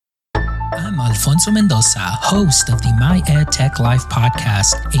I'm Alfonso Mendoza, host of the My Ed Tech Life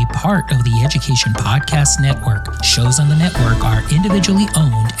podcast, a part of the Education Podcast Network. Shows on the network are individually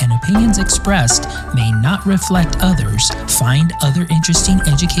owned and opinions expressed may not reflect others. Find other interesting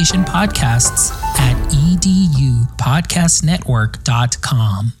education podcasts at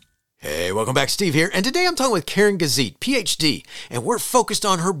edupodcastnetwork.com. Hey, welcome back. Steve here. And today I'm talking with Karen Gazith, PhD, and we're focused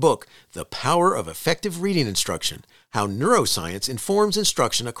on her book, The Power of Effective Reading Instruction, How Neuroscience Informs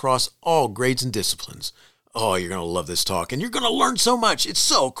Instruction Across All Grades and Disciplines. Oh, you're going to love this talk, and you're going to learn so much. It's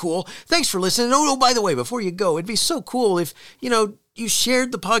so cool. Thanks for listening. Oh, by the way, before you go, it'd be so cool if, you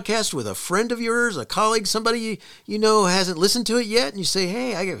shared the podcast with a friend of yours, a colleague, somebody you know hasn't listened to it yet, and you say,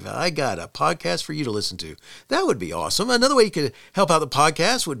 hey, I got a podcast for you to listen to. That would be awesome. Another way you could help out the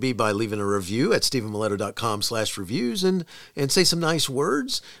podcast would be by leaving a review at stephenmiletto.com/reviews and say some nice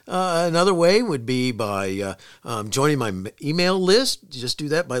words. Another way would be by joining my email list. You just do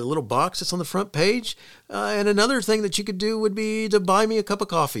that by the little box that's on the front page. And another thing that you could do would be to buy me a cup of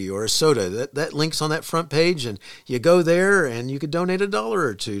coffee or a soda. That link's on that front page, and you go there and you could donate $1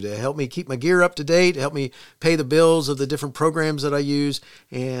 or $2 to help me keep my gear up to date, help me pay the bills of the different programs that I use,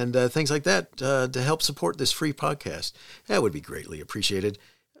 and things like that to help support this free podcast. That would be greatly appreciated.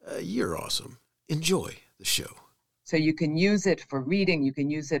 You're awesome. Enjoy the show. So you can use it for reading. You can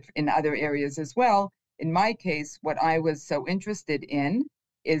use it in other areas as well. In my case, what I was so interested in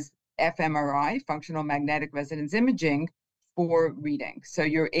is fMRI, functional magnetic resonance imaging, for reading. So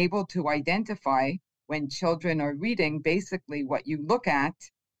you're able to identify when children are reading. Basically, what you look at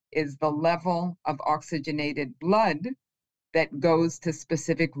is the level of oxygenated blood that goes to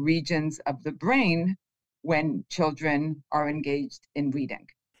specific regions of the brain when children are engaged in reading.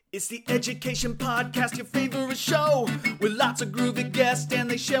 It's the Education Podcast, your favorite show, with lots of groovy guests and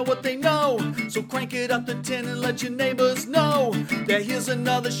they share what they know. So crank it up to 10 and let your neighbors know that here's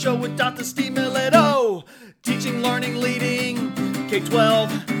another show with Dr. Steve Miletto. Teaching, learning, leading, K-12.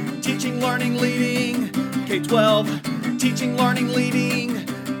 Teaching, learning, leading, K-12. Teaching, learning, leading,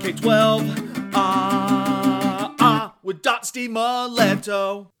 K-12. With Dr. Steve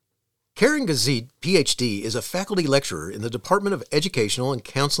Miletto. Karen Gazith, PhD, is a faculty lecturer in the Department of Educational and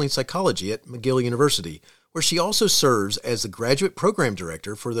Counseling Psychology at McGill University, where she also serves as the Graduate Program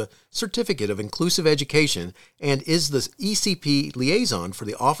Director for the Certificate of Inclusive Education and is the ECP Liaison for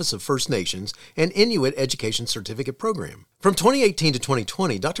the Office of First Nations and Inuit Education Certificate Program. From 2018 to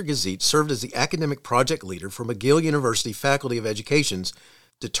 2020, Dr. Gazith served as the Academic Project Leader for McGill University Faculty of Education's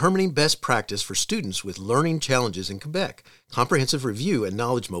Determining Best Practice for Students with Learning Challenges in Quebec, Comprehensive Review and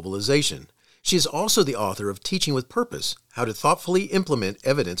Knowledge Mobilization. She is also the author of Teaching with Purpose, How to Thoughtfully Implement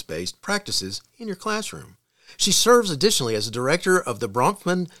Evidence-Based Practices in Your Classroom. She serves additionally as a director of the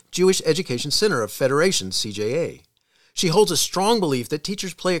Bronfman Jewish Education Center of Federation, CJA. She holds a strong belief that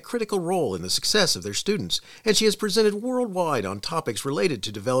teachers play a critical role in the success of their students, and she has presented worldwide on topics related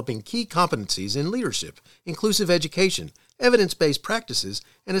to developing key competencies in leadership, inclusive education, evidence-based practices,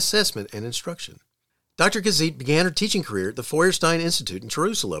 and assessment and instruction. Dr. Gazith began her teaching career at the Feuerstein Institute in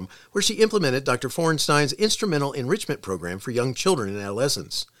Jerusalem, where she implemented Dr. Feuerstein's instrumental enrichment program for young children and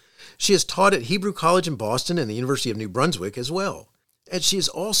adolescents. She has taught at Hebrew College in Boston and the University of New Brunswick as well. And she is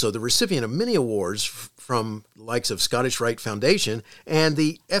also the recipient of many awards from the likes of Scottish Rite Foundation and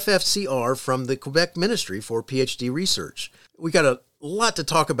the FFCR from the Quebec Ministry for PhD research. We got a lot to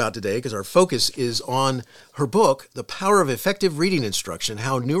talk about today because our focus is on her book, The Power of Effective Reading Instruction,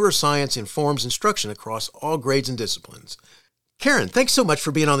 How Neuroscience Informs Instruction Across All Grades and Disciplines. Karen, thanks so much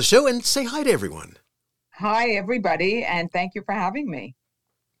for being on the show, and say hi to everyone. Hi, everybody, and thank you for having me.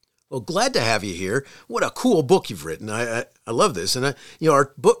 Well, glad to have you here. What a cool book you've written. I love this. And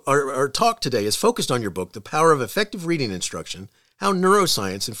our talk today is focused on your book, The Power of Effective Reading Instruction, How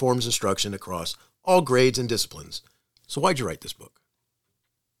Neuroscience Informs Instruction Across All Grades and Disciplines. So why'd you write this book?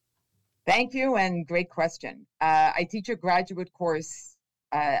 Thank you, and great question. I teach a graduate course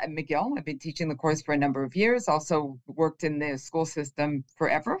at McGill. I've been teaching the course for a number of years, also worked in the school system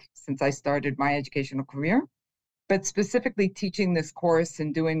forever since I started my educational career. But specifically teaching this course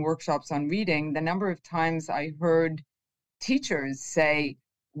and doing workshops on reading, the number of times I heard teachers say,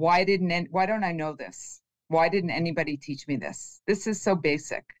 why don't I know this? Why didn't anybody teach me this? This is so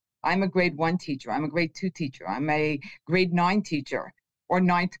basic. I'm a grade 1 teacher. I'm a grade 2 teacher. I'm a grade 9 teacher, or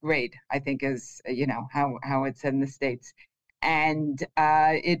 9th grade, I think is, how it's in the States. And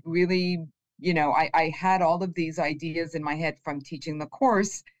it really, I had all of these ideas in my head from teaching the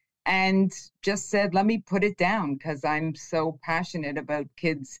course, and just said, let me put it down because I'm so passionate about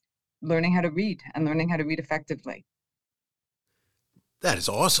kids learning how to read and learning how to read effectively. That is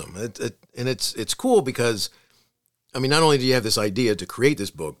awesome. And it's cool because I mean, not only do you have this idea to create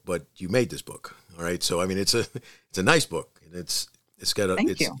this book, but you made this book. All right. So, I mean, it's a nice book, and it's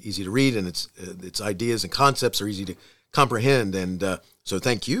easy to read, and its ideas and concepts are easy to comprehend. And so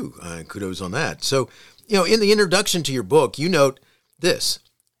thank you. Kudos on that. So, in the introduction to your book, you note this: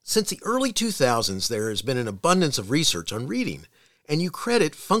 since the early 2000s, there has been an abundance of research on reading, and you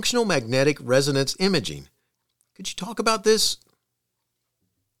credit functional magnetic resonance imaging. Could you talk about this?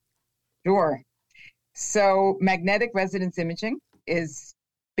 Sure. So magnetic resonance imaging is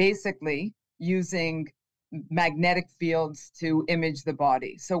basically using magnetic fields to image the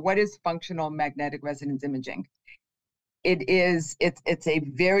body. So what is functional magnetic resonance imaging? It's a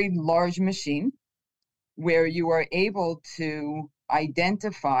very large machine where you are able to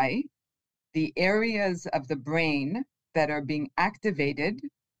identify the areas of the brain that are being activated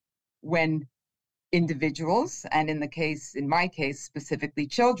when individuals, and in my case, specifically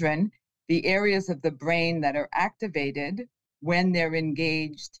children, the areas of the brain that are activated when they're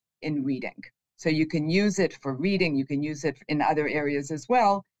engaged in reading. So you can use it for reading, you can use it in other areas as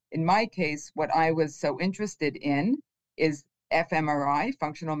well. In my case, what I was so interested in is fMRI,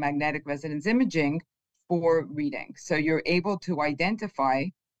 functional magnetic resonance imaging, for reading. So you're able to identify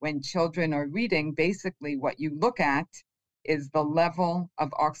when children are reading, basically what you look at is the level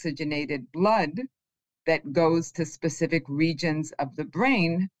of oxygenated blood that goes to specific regions of the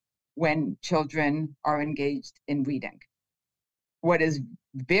brain when children are engaged in reading. What is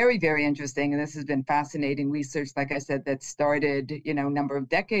very, very interesting, and this has been fascinating research, like I said, that started, a number of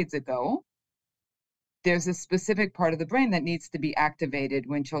decades ago, there's a specific part of the brain that needs to be activated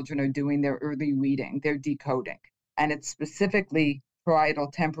when children are doing their early reading, their decoding. And it's specifically parietal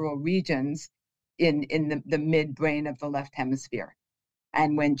temporal regions in the midbrain of the left hemisphere.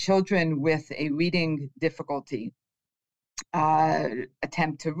 And when children with a reading difficulty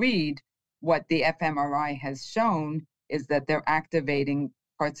attempt to read, what the fMRI has shown is that they're activating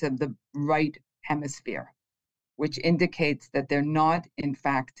parts of the right hemisphere, which indicates that they're not, in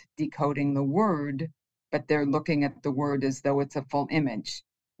fact, decoding the word, but they're looking at the word as though it's a full image,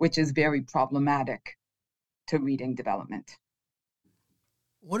 which is very problematic to reading development.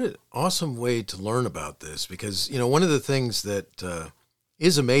 What an awesome way to learn about this, because, one of the things that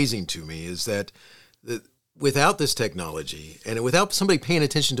is amazing to me is that without this technology and without somebody paying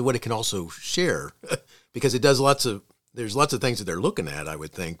attention to what it can also share, because it does there's lots of things that they're looking at, I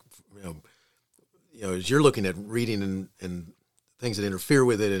would think, as you're looking at reading and things that interfere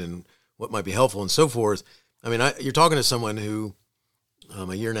with it and what might be helpful and so forth. I mean, you're talking to someone who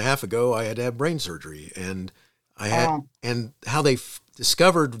a year and a half ago, I had to have brain surgery, and and how they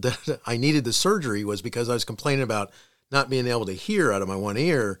discovered that I needed the surgery was because I was complaining about not being able to hear out of my one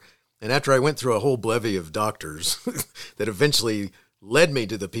ear. And after I went through a whole bevy of doctors that eventually led me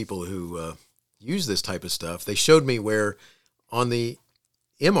to the people who use this type of stuff, they showed me where on the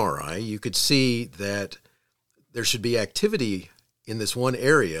MRI, you could see that there should be activity in this one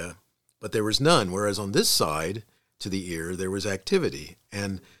area, but there was none. Whereas on this side to the ear, there was activity.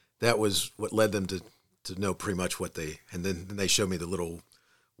 And that was what led them to know pretty much and then they showed me the little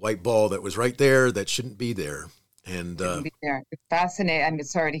white ball that was right there that shouldn't be there. And it's fascinating. I'm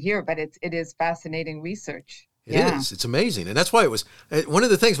sorry to hear, but it is fascinating research. It is. It's amazing. And that's why it was one of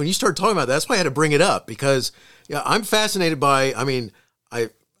the things when you started talking about that, that's why I had to bring it up, because I'm fascinated by,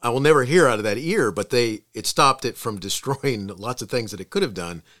 I will never hear out of that ear, but it stopped it from destroying lots of things that it could have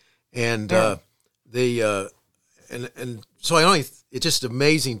done. And so it's just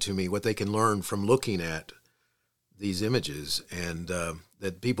amazing to me what they can learn from looking at these images, and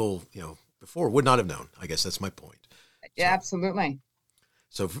that people, before would not have known. I guess that's my point. Yeah, absolutely.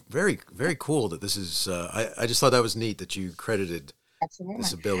 So very, very cool that this is, I just thought that was neat that you credited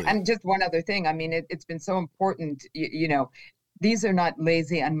this ability. And just one other thing, it's been so important, these are not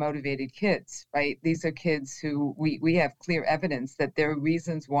lazy, unmotivated kids, right? These are kids who we have clear evidence that there are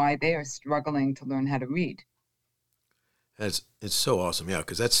reasons why they are struggling to learn how to read. It's so awesome. Yeah.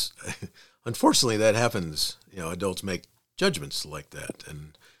 Cause that's, unfortunately that happens, adults make judgments like that.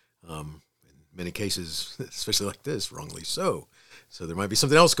 And, in many cases, especially like this, wrongly so. So there might be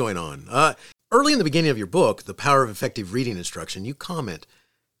something else going on. Early in the beginning of your book, The Power of Effective Reading Instruction, you comment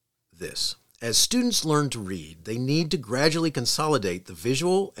this: as students learn to read, they need to gradually consolidate the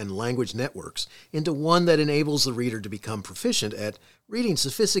visual and language networks into one that enables the reader to become proficient at reading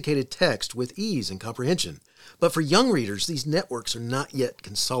sophisticated text with ease and comprehension. But for young readers, these networks are not yet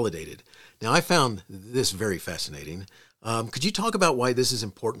consolidated. Now, I found this very fascinating. Could you talk about why this is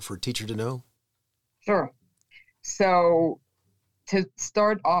important for a teacher to know? Sure. So to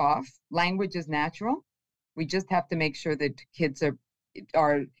start off, language is natural. We just have to make sure that kids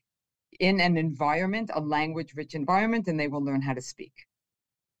are in an environment, a language-rich environment, and they will learn how to speak.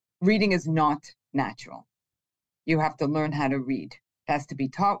 Reading is not natural. You have to learn how to read. It has to be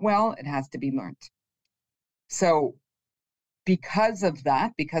taught well. It has to be learned. So because of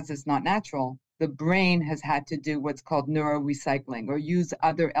that, because it's not natural, the brain has had to do what's called neurorecycling, or use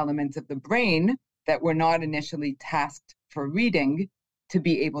other elements of the brain that were not initially tasked for reading to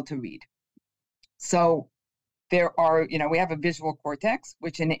be able to read. So there are, we have a visual cortex,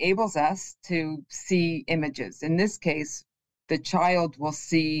 which enables us to see images. In this case, the child will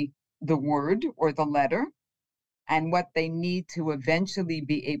see the word or the letter, and what they need to eventually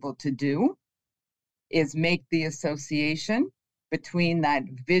be able to do is make the association between that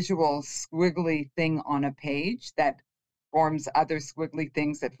visual squiggly thing on a page that forms other squiggly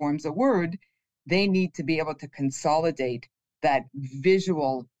things that forms a word. They need to be able to consolidate that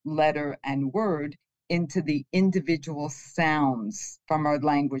visual letter and word into the individual sounds from our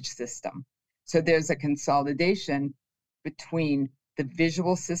language system. So there's a consolidation between the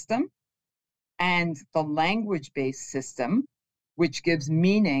visual system and the language-based system, which gives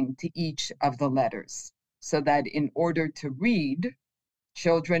meaning to each of the letters. So that in order to read,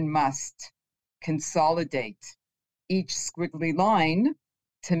 children must consolidate each squiggly line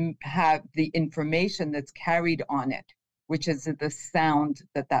to have the information that's carried on it, which is the sound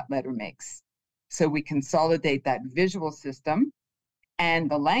that that letter makes. So we consolidate that visual system and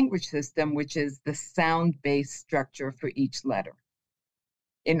the language system, which is the sound-based structure for each letter.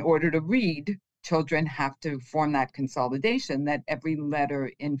 In order to read, children have to form that consolidation that every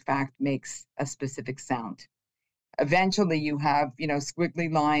letter, in fact, makes a specific sound. Eventually, you have,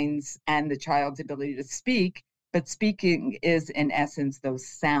 squiggly lines and the child's ability to speak, but speaking is, in essence, those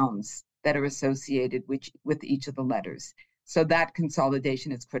sounds that are associated with each of the letters. So that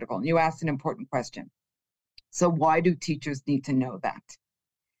consolidation is critical. And you asked an important question. So why do teachers need to know that?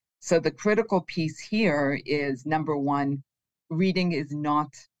 So the critical piece here is, number one, reading is not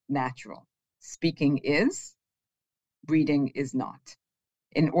natural. Speaking is, reading is not.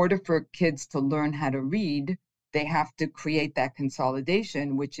 In order for kids to learn how to read, they have to create that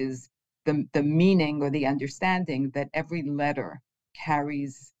consolidation, which is the meaning or the understanding that every letter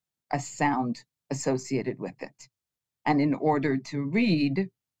carries a sound associated with it. And in order to read,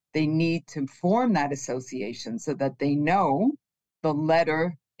 they need to form that association so that they know the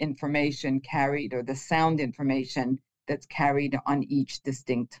letter information carried or the sound information that's carried on each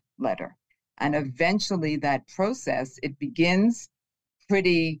distinct letter. And eventually that process, it begins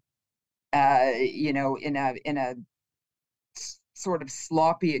pretty, in a sort of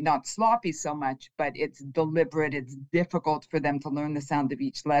sloppy, not sloppy so much, but it's deliberate. It's difficult for them to learn the sound of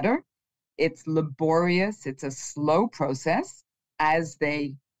each letter. It's laborious. It's a slow process as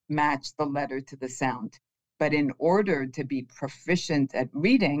they match the letter to the sound. But in order to be proficient at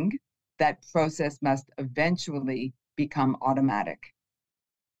reading, that process must eventually become automatic.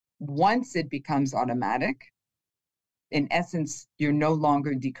 Once it becomes automatic, in essence, you're no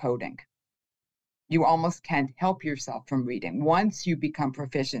longer decoding. You almost can't help yourself from reading. Once you become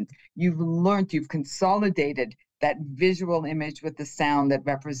proficient, you've learned, you've consolidated that visual image with the sound that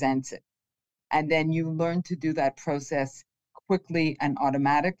represents it. And then you learn to do that process quickly and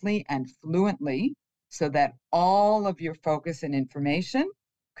automatically and fluently so that all of your focus and information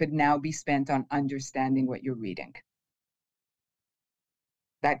could now be spent on understanding what you're reading.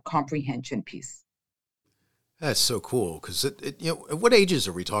 That comprehension piece. That's so cool, because at what ages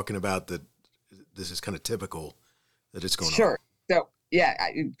are we talking about that this is kind of typical that it's going on? Sure. So yeah,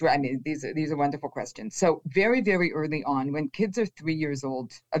 I mean, these are wonderful questions. So very, very early on, when kids are 3 years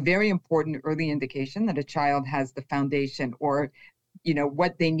old, a very important early indication that a child has the foundation or,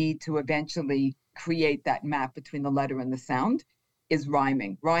 what they need to eventually create that map between the letter and the sound is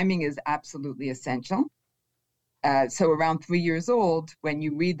rhyming. Rhyming is absolutely essential. So around 3 years old, when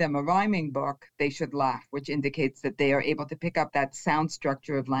you read them a rhyming book, they should laugh, which indicates that they are able to pick up that sound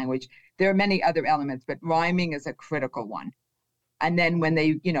structure of language. There are many other elements, but rhyming is a critical one. And then when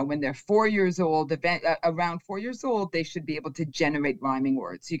they're 4 years old, around 4 years old, they should be able to generate rhyming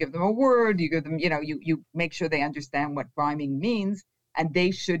words. You give them a word, you give them, you make sure they understand what rhyming means, and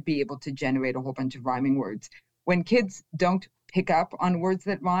they should be able to generate a whole bunch of rhyming words. When kids don't pick up on words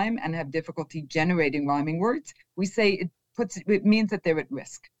that rhyme and have difficulty generating rhyming words, we say it means that they're at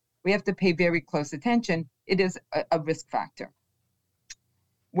risk. We have to pay very close attention. It is a risk factor.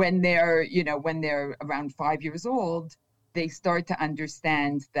 When they're around 5 years old, they start to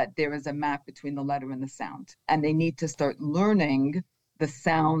understand that there is a map between the letter and the sound, and they need to start learning the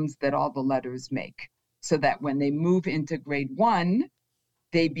sounds that all the letters make, so that when they move into grade 1,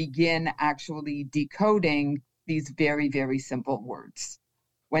 they begin actually decoding these very, very simple words.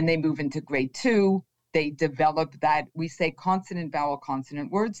 When they move into grade 2, they develop that, we say consonant, vowel,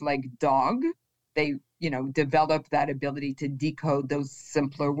 consonant words like dog. They, develop that ability to decode those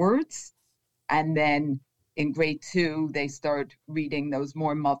simpler words. And then in grade 2, they start reading those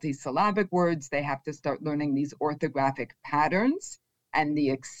more multisyllabic words. They have to start learning these orthographic patterns and the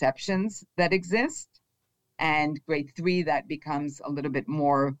exceptions that exist. And grade 3, that becomes a little bit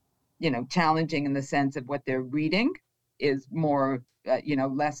more, challenging in the sense of what they're reading is more,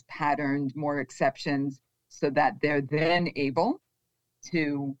 less patterned, more exceptions, so that they're then able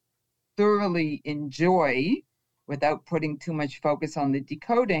to thoroughly enjoy, without putting too much focus on the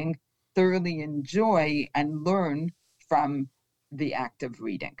decoding, thoroughly enjoy and learn from the act of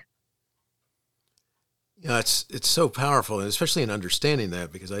reading. Yeah, it's so powerful, and especially in understanding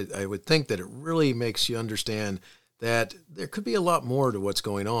that, because I would think that it really makes you understand that there could be a lot more to what's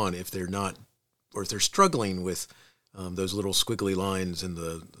going on if they're not, or if they're struggling with those little squiggly lines and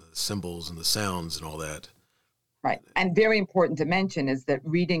the symbols and the sounds and all that. Right. And very important to mention is that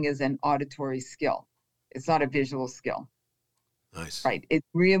reading is an auditory skill. It's not a visual skill. Nice. Right. It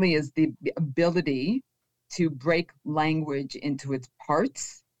really is the ability to break language into its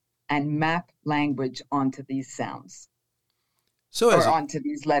parts and map language onto these sounds, onto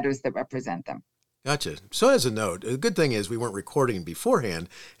these letters that represent them. Gotcha. So as a note, the good thing is we weren't recording beforehand,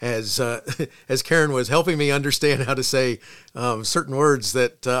 as Karen was helping me understand how to say certain words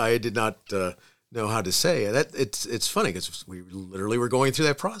that I did not know how to say. It's funny because we literally were going through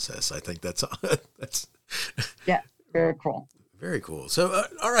that process. I think that's yeah, very cool. Very cool. So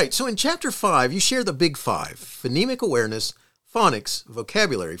all right. So in chapter 5, you share the big 5: phonemic awareness, phonics,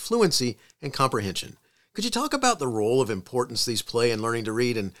 vocabulary, fluency, and comprehension. Could you talk about the role of importance these play in learning to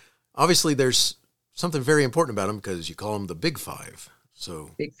read? And obviously there's something very important about them because you call them the big 5.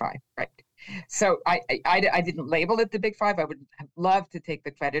 So big 5, right. So I didn't label it the big 5. I would love to take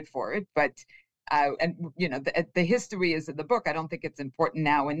the credit for it, but the history is in the book. I don't think it's important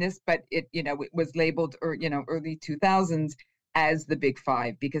now in this, but it was labeled early 2000s as the big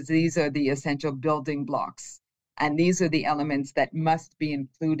 5 because these are the essential building blocks. And these are the elements that must be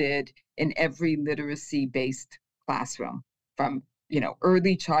included in every literacy-based classroom, from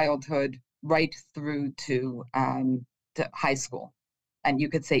early childhood right through to high school, and you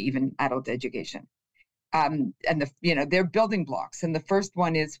could say even adult education. And they're building blocks. And the first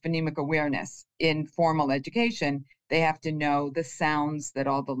one is phonemic awareness. In formal education, they have to know the sounds that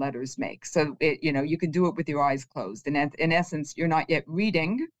all the letters make. So you can do it with your eyes closed. And in essence, you're not yet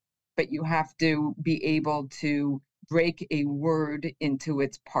reading, but you have to be able to break a word into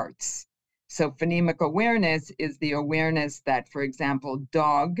its parts. So phonemic awareness is the awareness that, for example,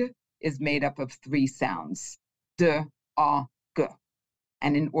 dog is made up of 3 sounds: d, a, g.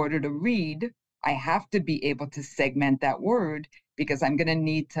 And in order to read, I have to be able to segment that word because I'm going to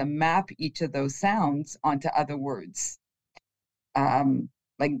need to map each of those sounds onto other words,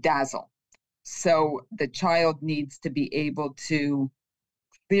 like dazzle. So the child needs to be able to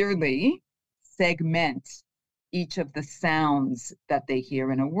clearly segment each of the sounds that they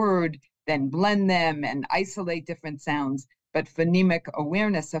hear in a word, then blend them and isolate different sounds. But phonemic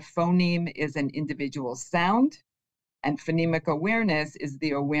awareness, a phoneme is an individual sound, and phonemic awareness is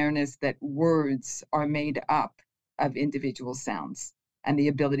the awareness that words are made up of individual sounds and the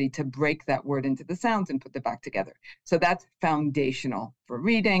ability to break that word into the sounds and put them back together. So that's foundational for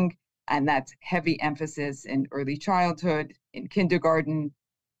reading, and that's heavy emphasis in early childhood, in kindergarten,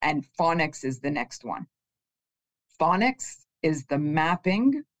 and phonics is the next one. Phonics is the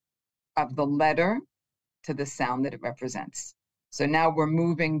mapping of the letter to the sound that it represents. So now we're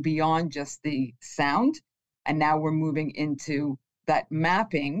moving beyond just the sound, and now we're moving into that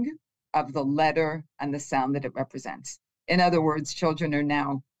mapping of the letter and the sound that it represents. In other words, children are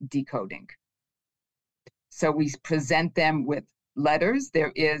now decoding. So we present them with letters.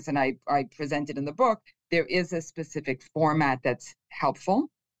 There is, and I presented in the book, there is a specific format that's helpful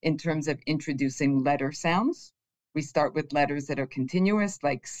in terms of introducing letter sounds. We start with letters that are continuous,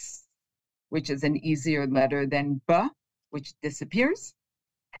 like S, which is an easier letter than B, which disappears.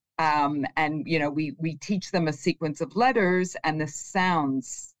 And we teach them a sequence of letters and the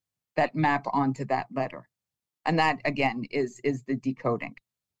sounds that map onto that letter. And that, again, is the decoding.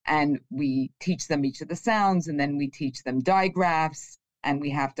 And we teach them each of the sounds, and then we teach them digraphs, and we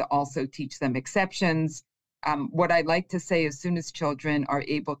have to also teach them exceptions. What I like to say, as soon as children are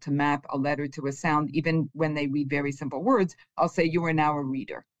able to map a letter to a sound, even when they read very simple words, I'll say, you are now a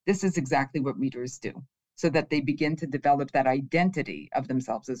reader. This is exactly what readers do, so that they begin to develop that identity of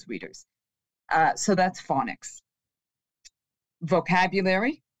themselves as readers. So that's phonics.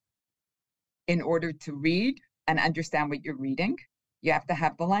 Vocabulary. In order to read and understand what you're reading, You have to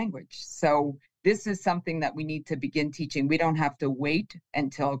have the language. So this is something that we need to begin teaching. We don't have to wait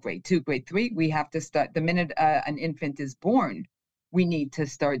until grade 2, grade 3. We have to start the minute an infant is born. We need to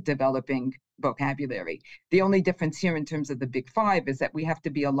start developing vocabulary. The only difference here in terms of the big 5 is that we have to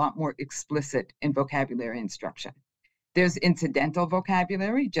be a lot more explicit in vocabulary instruction. There's incidental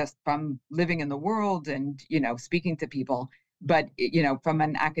vocabulary just from living in the world and, speaking to people. But, from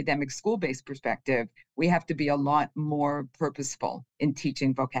an academic school-based perspective, we have to be a lot more purposeful in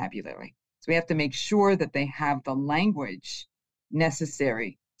teaching vocabulary. So we have to make sure that they have the language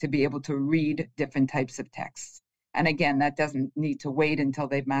necessary to be able to read different types of texts. And again, that doesn't need to wait until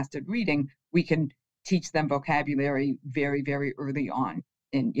they've mastered reading. We can teach them vocabulary very, very early on.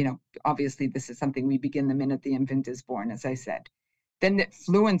 And, obviously, this is something we begin the minute the infant is born, as I said. Then the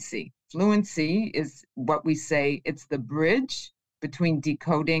fluency. Fluency is what we say, it's the bridge between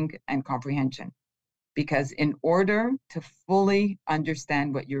decoding and comprehension. Because in order to fully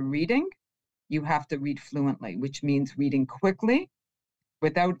understand what you're reading, you have to read fluently, which means reading quickly,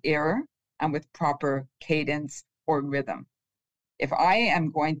 without error, and with proper cadence or rhythm. If I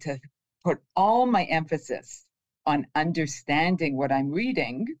am going to put all my emphasis on understanding what I'm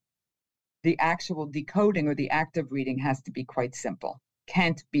reading, the actual decoding or the act of reading has to be quite simple,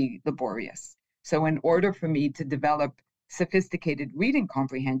 can't be laborious. So in order for me to develop sophisticated reading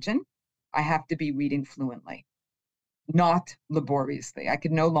comprehension, I have to be reading fluently, not laboriously. I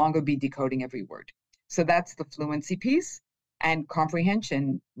could no longer be decoding every word. So that's the fluency piece. And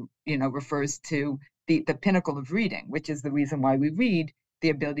comprehension, refers to the pinnacle of reading, which is the reason why we read, the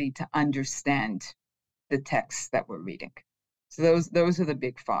ability to understand the texts that we're reading. So those are the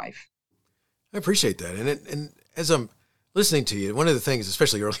big 5. I appreciate that. And as I'm listening to you, one of the things,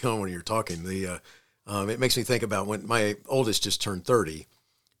 especially early on when you're talking, it makes me think about when my oldest just turned 30.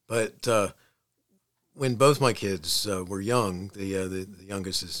 But when both my kids were young, the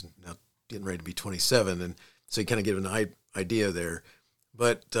youngest is now getting ready to be 27, and so you kind of get an idea there.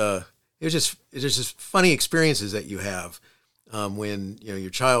 But it was just funny experiences that you have when your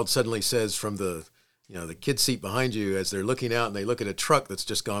child suddenly says from the kid seat behind you, as they're looking out and they look at a truck that's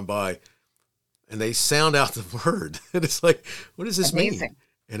just gone by, and they sound out the word, and it's like, what does this mean?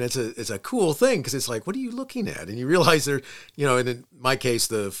 And it's a cool thing, because it's like, what are you looking at? And you realize and in my case,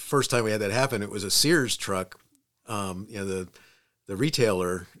 the first time we had that happen, it was a Sears truck, the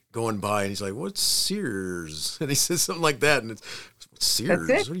retailer going by, and he's like, what's Sears? And he says something like that, and it's, Sears?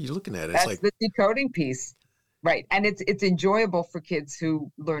 What are you looking at? It's That's the decoding piece. Right. And it's enjoyable for kids who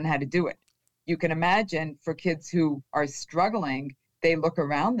learn how to do it. You can imagine for kids who are struggling, they look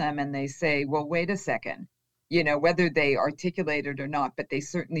around them and they say, well, wait a second, whether they articulate it or not, but they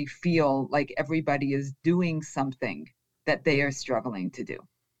certainly feel like everybody is doing something that they are struggling to do.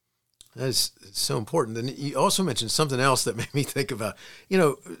 That is so important. And you also mentioned something else that made me think about,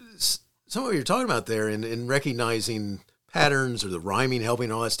 some of what you're talking about there in recognizing patterns or the rhyming,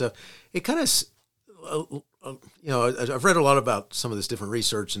 helping, all that stuff. It kind of, I've read a lot about some of this different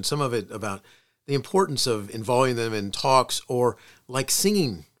research, and some of it about the importance of involving them in talks, or like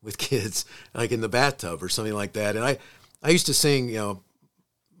singing with kids, like in the bathtub or something like that. And I used to sing,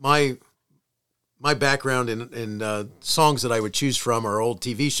 my background in songs that I would choose from are old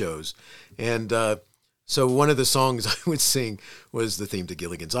TV shows. And so one of the songs I would sing was the theme to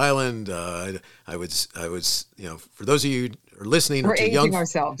Gilligan's Island. I was, for those of you who are listening, we're or too aging young,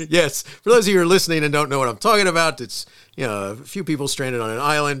 ourselves. Yes, for those of you who are listening and don't know what I'm talking about, it's a few people stranded on an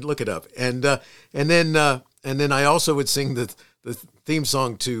island. Look it up. And then I also would sing the theme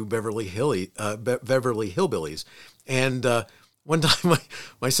song to Beverly Hillbillies. And one time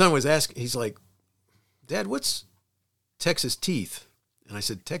my son was asking, he's like, Dad, what's Texas Teeth? And I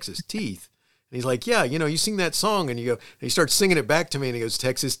said, Texas Teeth? And he's like, yeah, you sing that song, and and he starts singing it back to me, and he goes,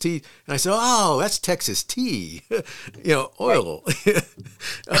 Texas Teeth. And I said, oh, that's Texas tea, oil.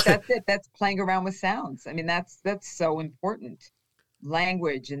 Right. That's it. That's playing around with sounds. I mean, that's so important.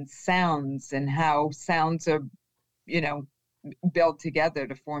 Language and sounds, and how sounds are, built together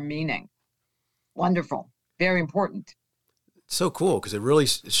to form meaning. Wonderful. Very important. So cool, because it really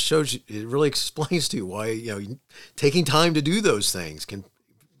shows you, it really explains to you why, taking time to do those things can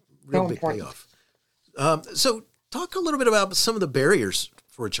real big payoff. So talk a little bit about some of the barriers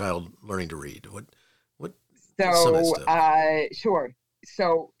for a child learning to read. What some of that stuff? Sure.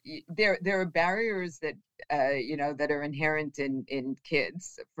 So there are barriers that that are inherent in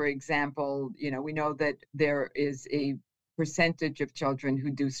kids. For example, we know that there is a percentage of children who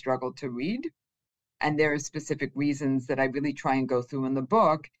do struggle to read, and there are specific reasons that I really try and go through in the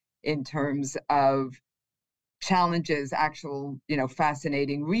book in terms of challenges actual,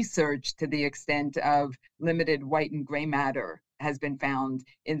 fascinating research to the extent of limited white and gray matter has been found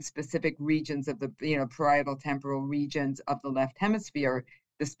in specific regions of the, parietal temporal regions of the left hemisphere,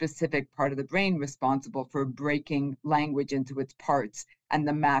 the specific part of the brain responsible for breaking language into its parts and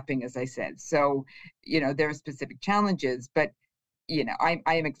the mapping, as I said. So, there are specific challenges, but I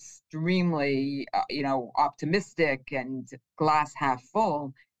am extremely, optimistic and glass half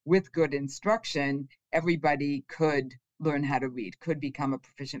full. With good instruction, everybody could learn how to read, could become a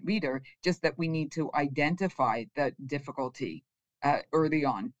proficient reader, just that we need to identify the difficulty early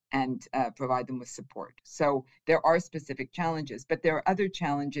on and provide them with support. So there are specific challenges, but there are other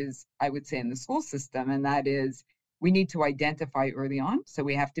challenges, I would say, in the school system, and that is we need to identify early on. So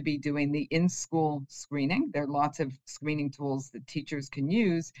we have to be doing the in-school screening. There are lots of screening tools that teachers can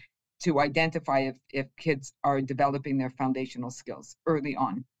use to identify if kids are developing their foundational skills early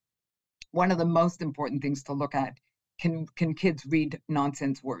on. One of the most important things to look at, can kids read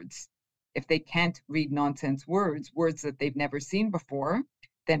nonsense words? If they can't read nonsense words that they've never seen before,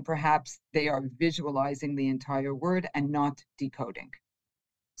 then perhaps they are visualizing the entire word and not decoding.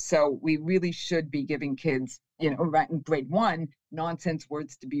 So we really should be giving kids, in grade 1, nonsense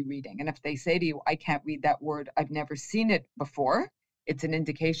words to be reading. And if they say to you, I can't read that word, I've never seen it before, it's an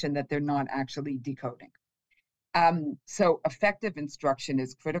indication that they're not actually decoding. So effective instruction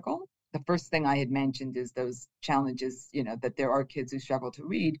is critical. The first thing I had mentioned is those challenges, that there are kids who struggle to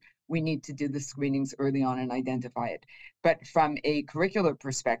read. We need to do the screenings early on and identify it. But from a curricular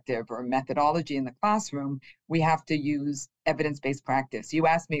perspective or methodology in the classroom, we have to use evidence-based practice. You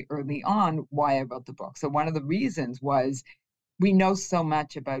asked me early on why I wrote the book. So one of the reasons was we know so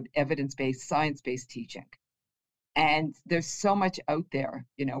much about evidence-based, science-based teaching. And there's so much out there,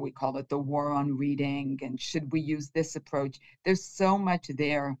 we call it the war on reading, and should we use this approach? There's so much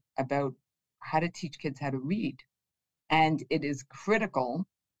there about how to teach kids how to read. And it is critical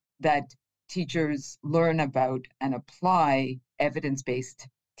that teachers learn about and apply evidence-based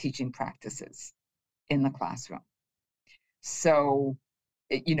teaching practices in the classroom. So,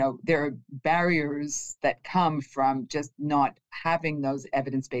 there are barriers that come from just not having those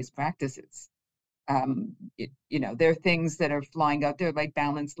evidence-based practices. There are things that are flying out there like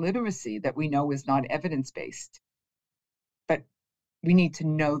balanced literacy that we know is not evidence-based. But we need to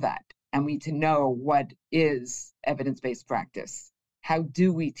know that, and we need to know what is evidence-based practice. How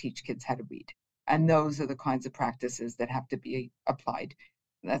do we teach kids how to read? And those are the kinds of practices that have to be applied.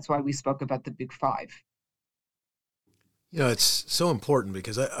 That's why we spoke about the big 5. It's so important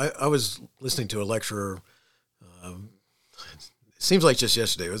because I was listening to a lecturer, it seems like just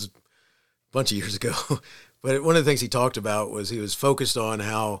yesterday, it was a bunch of years ago, but one of the things he talked about was he was focused on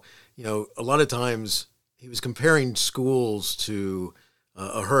how, a lot of times he was comparing schools to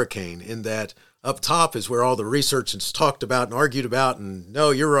a hurricane, in that up top is where all the research is talked about and argued about, and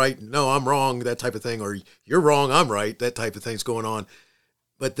no, you're right, no, I'm wrong, that type of thing, or you're wrong, I'm right, that type of thing's going on.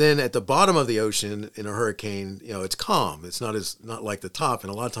 But then at the bottom of the ocean in a hurricane, it's calm. It's not like the top. And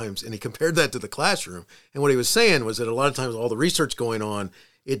a lot of times, and he compared that to the classroom. And what he was saying was that a lot of times all the research going on,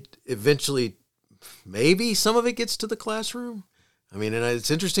 it eventually, maybe some of it gets to the classroom. And it's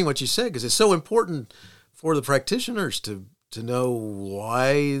interesting what you said, because it's so important for the practitioners to know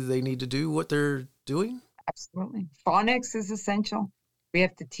why they need to do what they're doing. Absolutely. Phonics is essential. We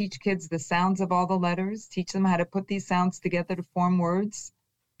have to teach kids the sounds of all the letters, teach them how to put these sounds together to form words,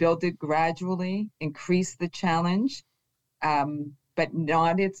 build it gradually, increase the challenge, but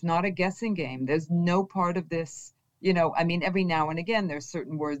it's not a guessing game. There's no part of this, every now and again, there's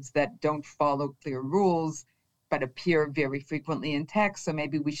certain words that don't follow clear rules, but appear very frequently in text. So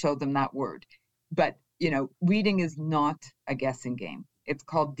maybe we show them that word. But, reading is not a guessing game. It's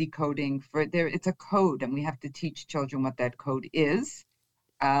called decoding. It's a code, and we have to teach children what that code is.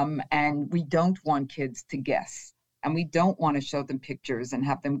 And we don't want kids to guess. And we don't want to show them pictures and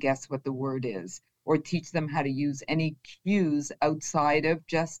have them guess what the word is, or teach them how to use any cues outside of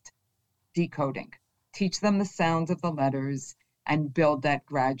just decoding. Teach them the sounds of the letters and build that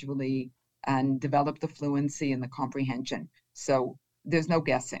gradually and develop the fluency and the comprehension. So there's no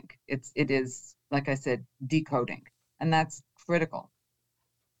guessing. It is, like I said, decoding. And that's critical.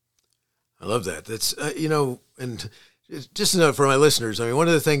 I love that. That's, and just to know for my listeners, one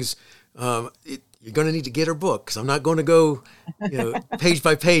of the things, you're going to need to get her book, because I'm not going to go, page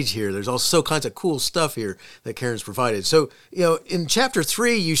by page here. There's all kinds of cool stuff here that Karen's provided. So, in chapter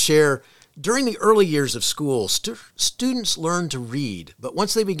 3, you share, during the early years of school, students learn to read, but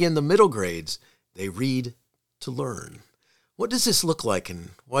once they begin the middle grades, they read to learn. What does this look like,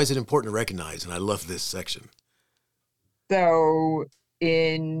 and why is it important to recognize? And I love this section. So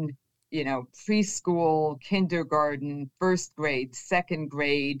in preschool, kindergarten, first grade, second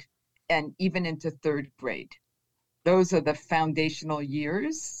grade, and even into third grade. Those are the foundational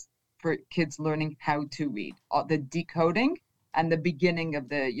years for kids learning how to read, the decoding and the beginning of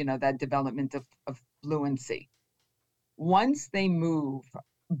that development of fluency. Once they move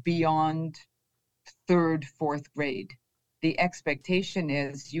beyond third, fourth grade, the expectation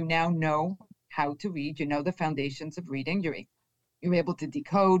is you now know how to read, you know the foundations of reading, you're able to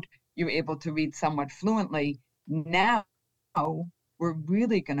decode, you're able to read somewhat fluently. Now we're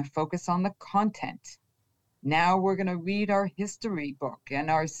really going to focus on the content. Now we're going to read our history book and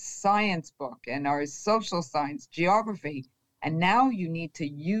our science book and our social science, geography. And now you need to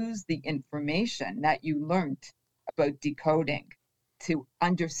use the information that you learned about decoding to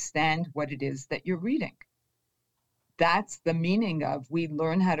understand what it is that you're reading. That's the meaning of we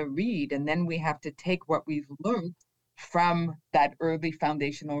learn how to read, and then we have to take what we've learned from that early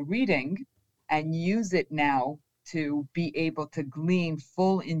foundational reading and use it now to be able to glean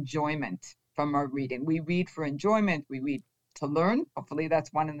full enjoyment from our reading. We read for enjoyment, we read to learn. Hopefully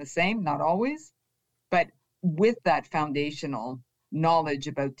that's one and the same, not always. But with that foundational knowledge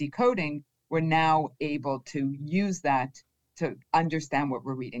about decoding, we're now able to use that to understand what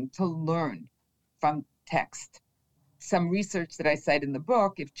we're reading, to learn from text. Some research that I cite in the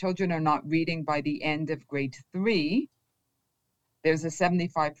book, if children are not reading by the end of grade 3, there's a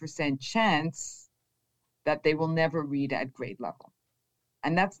 75% chance that they will never read at grade level.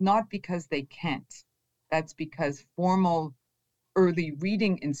 And that's not because they can't. That's because formal early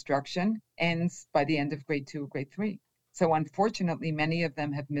reading instruction ends by the end of grade 2 or grade 3. So unfortunately, many of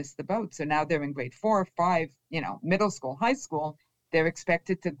them have missed the boat. So now they're in grade 4, 5, middle school, high school. They're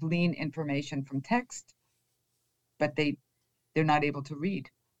expected to glean information from text, but they're not able to read.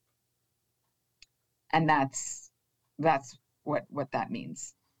 And that's what that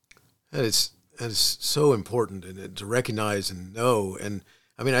means. That is so important, and to recognize and know. And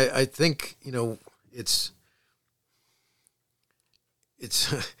I mean, I think, it's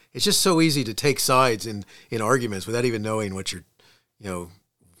just so easy to take sides in arguments without even knowing what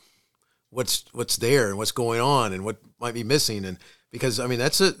what's there and what's going on and what might be missing. And because, I mean,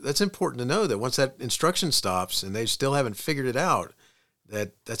 that's important to know that once that instruction stops and they still haven't figured it out,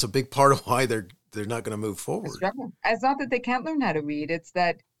 that's a big part of why they're not going to move forward. It's not that they can't learn how to read. It's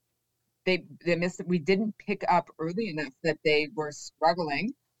that they missed it. We didn't pick up early enough that they were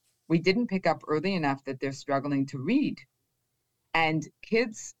struggling. We didn't pick up early enough that they're struggling to read. And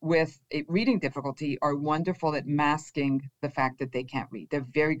kids with a reading difficulty are wonderful at masking the fact that they can't read. They're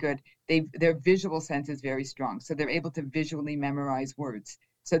very good. Their visual sense is very strong. So they're able to visually memorize words.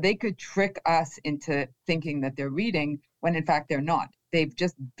 So they could trick us into thinking that they're reading when in fact they're not. They've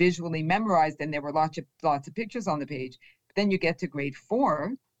just visually memorized, and there were lots of pictures on the page. But then you get to grade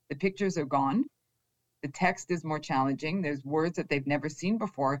 4, the pictures are gone. The text is more challenging. There's words that they've never seen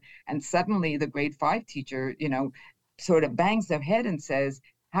before. And suddenly the grade 5 teacher, sort of bangs their head and says,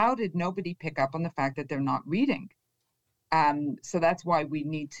 how did nobody pick up on the fact that they're not reading? So that's why we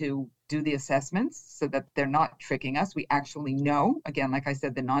need to do the assessments so that they're not tricking us. We actually know, again, like I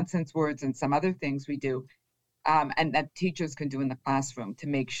said, the nonsense words and some other things we do, and that teachers can do in the classroom to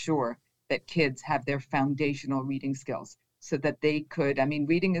make sure that kids have their foundational reading skills so that they could,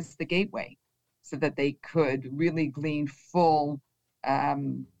 reading is the gateway, so that they could really glean full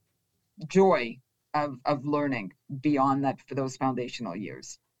joy of learning beyond that for those foundational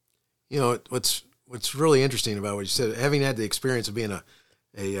years. What's really interesting about what you said, having had the experience of being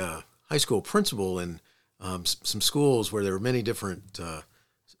a high school principal in some schools where there were many different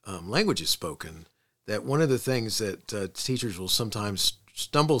languages spoken, that one of the things that teachers will sometimes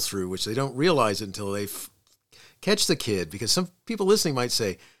stumble through, which they don't realize until they catch the kid, because some people listening might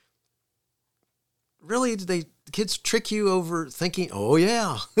say, really, did the kids trick you over thinking, oh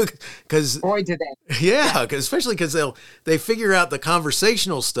yeah, because boy did they. Yeah, especially because they figure out the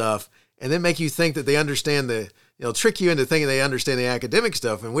conversational stuff and then make you think that they understand they'll trick you into thinking they understand the academic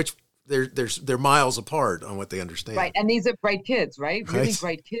stuff, in which they're miles apart on what they understand. Right, and these are bright kids, right? Really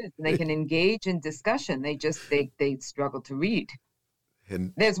bright kids, and they can engage in discussion. They just they struggle to read.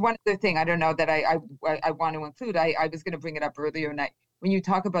 And there's one other thing I don't know that I want to include. I was going to bring it up earlier, and when you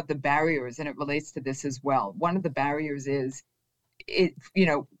talk about the barriers, and it relates to this as well, one of the barriers is,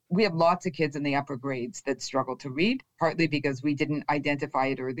 we have lots of kids in the upper grades that struggle to read, partly because we didn't identify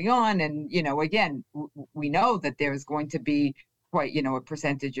it early on. And, again, we know that there's going to be quite, a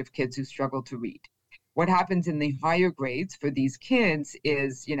percentage of kids who struggle to read. What happens in the higher grades for these kids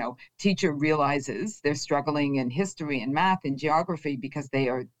is, teacher realizes they're struggling in history and math and geography because they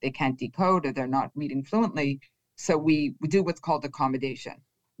can't decode or they're not reading fluently. So we do what's called accommodation.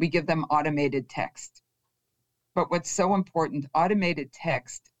 we give them automated text. But what's so important, automated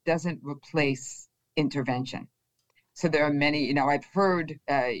text doesn't replace intervention. So there are many, I've heard,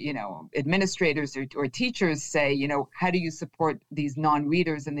 administrators or teachers say, how do you support these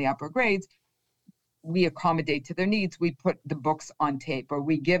non-readers in the upper grades? We accommodate to their needs. We put the books on tape, or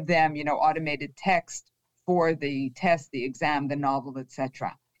we give them, automated text for the test, the exam, the novel,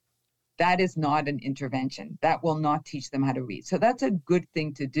 etc. That is not an intervention. That will not teach them how to read. So that's a good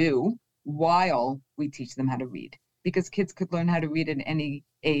thing to do while we teach them how to read, because kids could learn how to read at any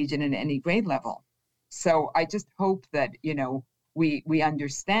age and in any grade level. So I just hope that, we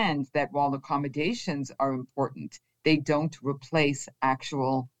understand that while accommodations are important, they don't replace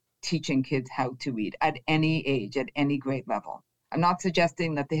actual teaching kids how to read at any age, at any grade level. I'm not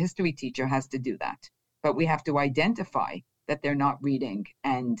suggesting that the history teacher has to do that, but we have to identify that they're not reading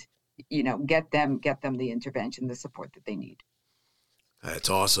and, get them the intervention, the support that they need.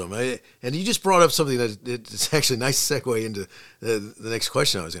 That's awesome. And you just brought up something it's actually a nice segue into the next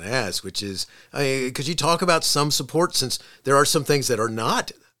question I was going to ask, which is, could you talk about some support, since there are some things that are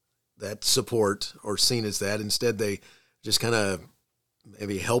not that support or seen as that. Instead, they just kind of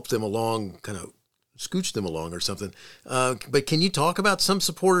maybe help them along, kind of scooch them along or something. But can you talk about some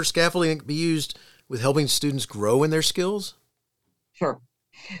support or scaffolding that can be used with helping students grow in their skills? Sure.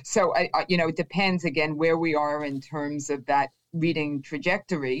 So, it depends, again, where we are in terms of that reading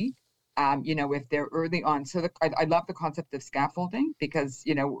trajectory, if they're early on. So I love the concept of scaffolding, because,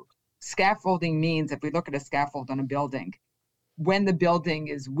 scaffolding means, if we look at a scaffold on a building, when the building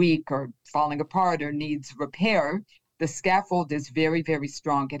is weak or falling apart or needs repair, the scaffold is very, very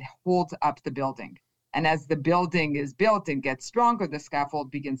strong. It holds up the building. And as the building is built and gets stronger, the scaffold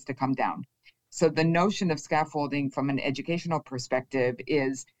begins to come down. So the notion of scaffolding from an educational perspective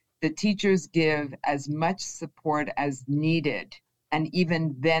is the teachers give as much support as needed, and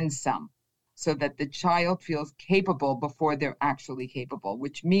even then some, so that the child feels capable before they're actually capable,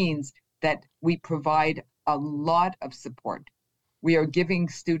 which means that we provide a lot of support. We are giving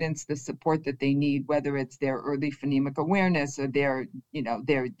students the support that they need, whether it's their early phonemic awareness or their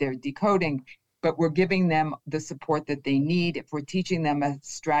decoding, but we're giving them the support that they need if we're teaching them a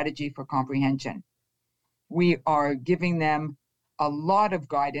strategy for comprehension. We are giving them a lot of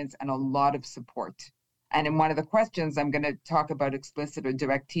guidance and a lot of support. And in one of the questions, I'm going to talk about explicit or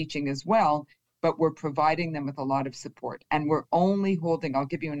direct teaching as well, but we're providing them with a lot of support. And we're only holding, I'll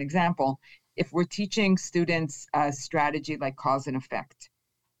give you an example. If we're teaching students a strategy like cause and effect,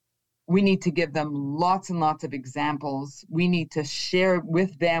 we need to give them lots and lots of examples. We need to share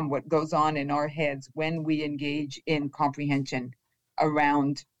with them what goes on in our heads when we engage in comprehension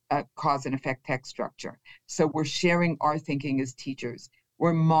around cause and effect text structure. So we're sharing our thinking as teachers.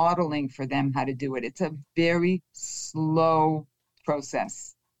 We're modeling for them how to do it. It's a very slow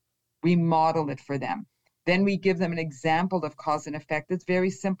process. We model it for them. Then we give them an example of cause and effect that's very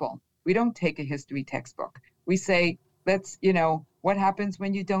simple. We don't take a history textbook. We say, what happens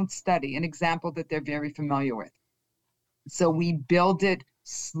when you don't study? An example that they're very familiar with. So we build it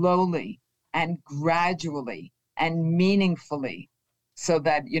slowly and gradually and meaningfully, so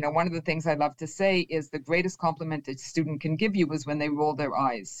that, one of the things I love to say is the greatest compliment a student can give you is when they roll their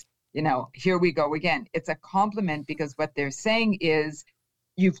eyes. Here we go again. It's a compliment because what they're saying is,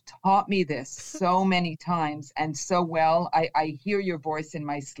 you've taught me this so many times and so well. I hear your voice in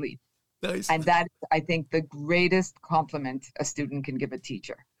my sleep. Nice. And that, I think, the greatest compliment a student can give a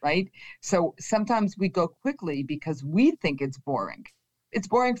teacher, right? So sometimes we go quickly because we think it's boring. It's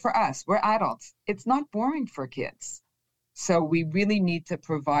boring for us. We're adults. It's not boring for kids. So we really need to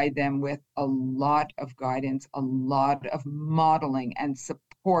provide them with a lot of guidance, a lot of modeling and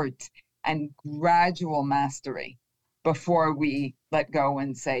support and gradual mastery before we let go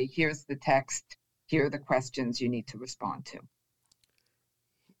and say, here's the text, here are the questions you need to respond to.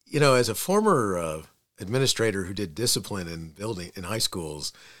 As a former administrator who did discipline in high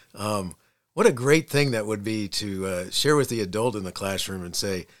schools, what a great thing that would be to share with the adult in the classroom and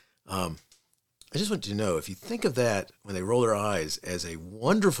say, I just want you to know, if you think of that when they roll their eyes as a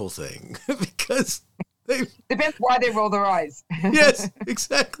wonderful thing, because they... Depends why they roll their eyes. Yes,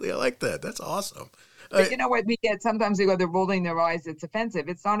 exactly. I like that. That's awesome. But you know what we get? Sometimes they go, they're rolling their eyes. It's offensive.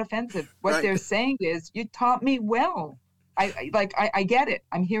 It's not offensive. What Right. they're saying is, you taught me well. I get it.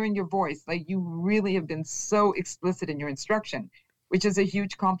 I'm hearing your voice. Like, you really have been so explicit in your instruction, which is a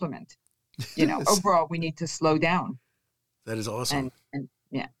huge compliment. Yes. Overall, we need to slow down. That is awesome. And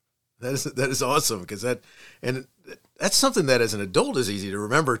yeah. That is awesome, because that's something that as an adult is easy to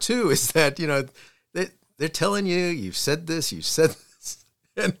remember too, is that, they're telling you, you've said this.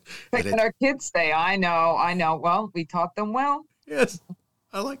 And our kids say, I know. Well, we taught them well. Yes.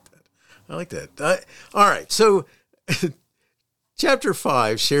 I like that. All right. So Chapter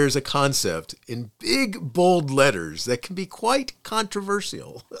 5 shares a concept in big, bold letters that can be quite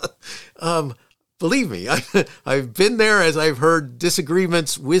controversial. Believe me, I've been there as I've heard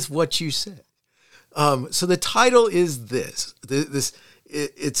disagreements with what you said. So the title is this.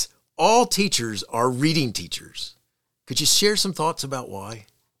 It's All Teachers Are Reading Teachers. Could you share some thoughts about why?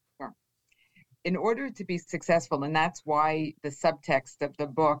 Sure. In order to be successful, and that's why the subtext of the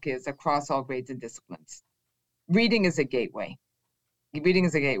book is across all grades and disciplines. Reading is a gateway. Reading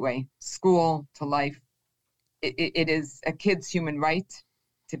is a gateway, school to life. It is a kid's human right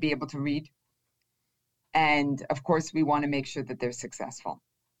to be able to read. And of course, we want to make sure that they're successful.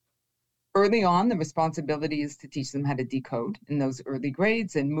 Early on, the responsibility is to teach them how to decode in those early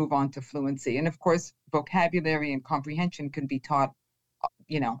grades and move on to fluency. And of course, vocabulary and comprehension can be taught,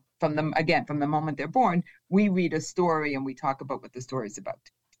 from the moment they're born. We read a story and we talk about what the story is about.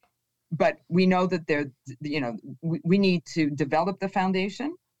 But we know that we need to develop the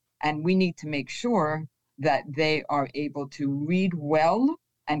foundation, and we need to make sure that they are able to read well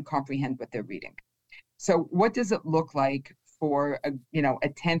and comprehend what they're reading. So what does it look like for a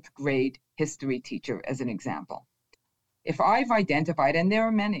 10th grade history teacher, as an example? If I've identified, and there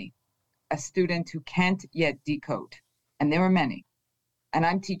are many, a student who can't yet decode, and there are many, and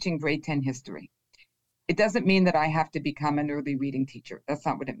I'm teaching grade 10 history, it doesn't mean that I have to become an early reading teacher. That's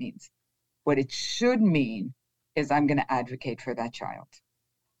not what it means. What it should mean is I'm going to advocate for that child.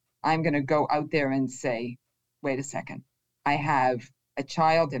 I'm going to go out there and say, wait a second, I have a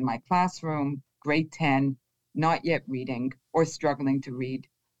child in my classroom, grade 10, not yet reading or struggling to read.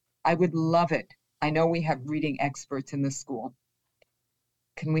 I would love it. I know we have reading experts in the school.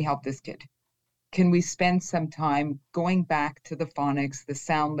 Can we help this kid? Can we spend some time going back to the phonics, the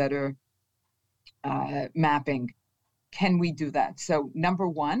sound letter mapping? Can we do that? So number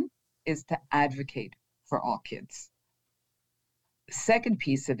one is to advocate for all kids. The second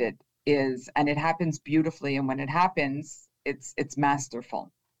piece of it is, and it happens beautifully, and when it happens, it's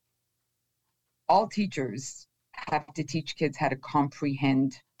masterful. All teachers have to teach kids how to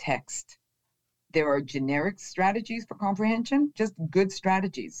comprehend text. There are generic strategies for comprehension, just good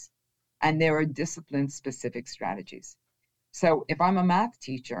strategies, and there are discipline-specific strategies. So if I'm a math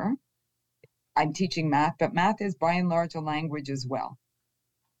teacher, I'm teaching math, but math is by and large a language as well.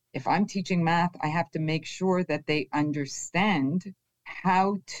 If I'm teaching math, I have to make sure that they understand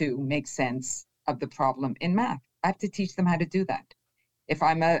how to make sense of the problem in math. I have to teach them how to do that. If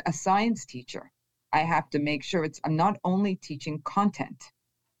I'm a science teacher, I have to make sure I'm not only teaching content,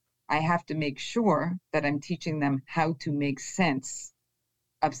 I have to make sure that I'm teaching them how to make sense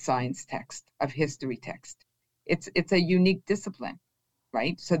of science text, of history text. It's a unique discipline,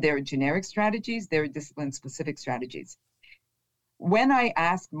 right? So there are generic strategies, there are discipline-specific strategies. When I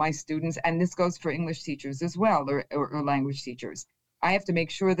ask my students, and this goes for English teachers as well, or language teachers, I have to make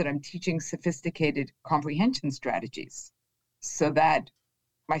sure that I'm teaching sophisticated comprehension strategies so that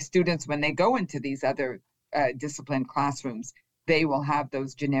my students, when they go into these other discipline classrooms, they will have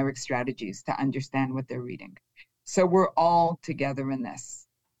those generic strategies to understand what they're reading. So we're all together in this.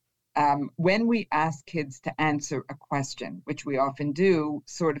 When we ask kids to answer a question, which we often do,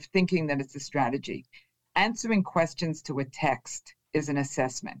 sort of thinking that it's a strategy, answering questions to a text is an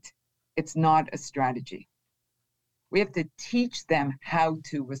assessment. It's not a strategy. We have to teach them how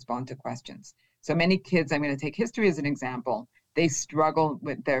to respond to questions. So many kids, I'm going to take history as an example, they struggle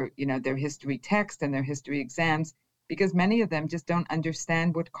with their history text and their history exams because many of them just don't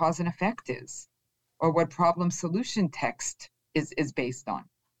understand what cause and effect is or what problem solution text is based on.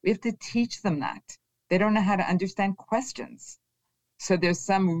 We have to teach them that. They don't know how to understand questions. So there's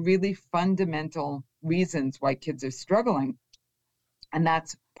some really fundamental reasons why kids are struggling. And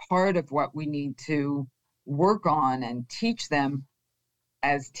that's part of what we need to work on and teach them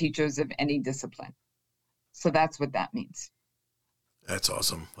as teachers of any discipline. So that's what that means. That's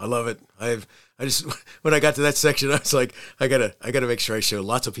awesome. I love it. When I got to that section, I was like, I gotta make sure I show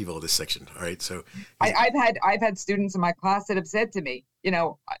lots of people this section. All right. So I've had students in my class that have said to me,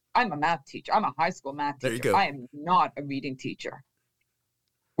 I'm a math teacher. I'm a high school math teacher. There you go. I am not a reading teacher.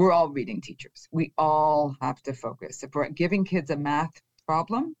 We're all reading teachers. We all have to focus. If we're giving kids a math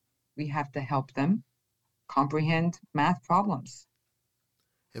problem, we have to help them comprehend math problems.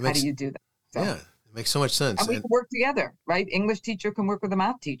 How do you do that? So, yeah, it makes so much sense. And we can work together, right? English teacher can work with a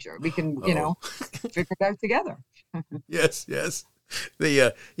math teacher. We can, figure it out together. Yes. It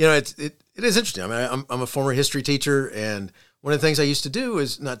is interesting. I mean, I'm a former history teacher, and one of the things I used to do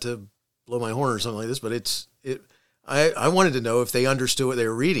is, not to blow my horn or something like this, but I wanted to know if they understood what they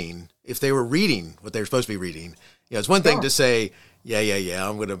were reading, if they were reading what they were supposed to be reading. It's one thing to say, yeah,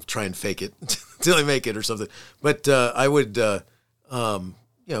 I'm going to try and fake it until I make it or something. But I would,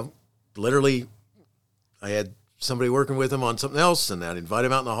 literally, I had somebody working with them on something else, and I'd invite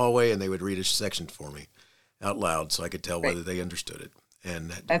them out in the hallway, and they would read a section for me out loud so I could tell whether they understood it.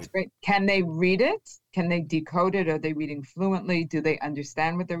 And that's great. Can they read it? Can they decode it? Are they reading fluently? Do they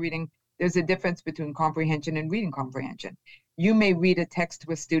understand what they're reading? There's a difference between comprehension and reading comprehension. You may read a text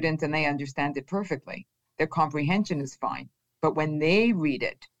to a student and they understand it perfectly. Their comprehension is fine. But when they read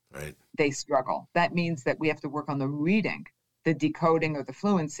it, right, they struggle. That means that we have to work on the reading, the decoding, or the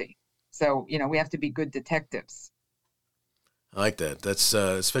fluency. So, we have to be good detectives. I like that. That's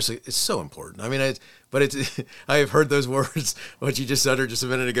especially, it's so important. I mean, I have heard those words, what you just uttered just a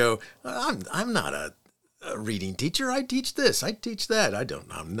minute ago. I'm not a reading teacher. I teach this. I teach that.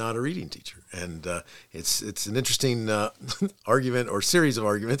 I'm not a reading teacher. And it's an interesting argument or series of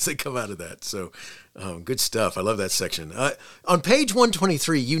arguments that come out of that. So good stuff. I love that section. On page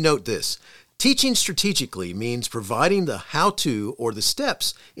 123, you note this. Teaching strategically means providing the how-to or the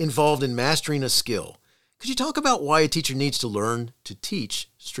steps involved in mastering a skill. Could you talk about why a teacher needs to learn to teach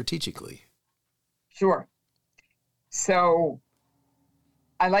strategically? Sure. So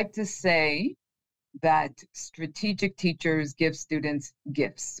I like to say that strategic teachers give students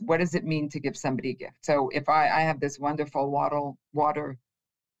gifts. What does it mean to give somebody a gift? So if I have this wonderful water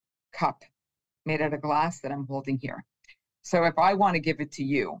cup made out of glass that I'm holding here. So if I want to give it to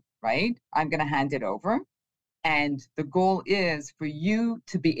you, right, I'm going to hand it over. And the goal is for you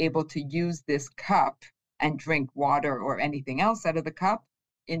to be able to use this cup and drink water or anything else out of the cup,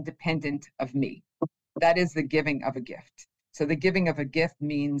 independent of me. That is the giving of a gift. So the giving of a gift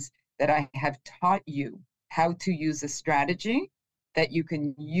means that I have taught you how to use a strategy that you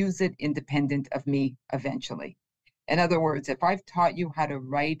can use it independent of me eventually. In other words, if I've taught you how to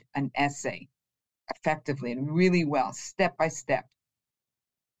write an essay effectively and really well, step by step,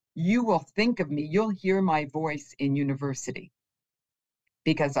 you will think of me, you'll hear my voice in university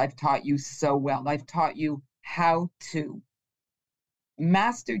because I've taught you so well. I've taught you how to.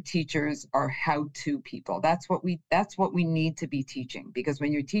 Master teachers are how-to people. That's what we need to be teaching, because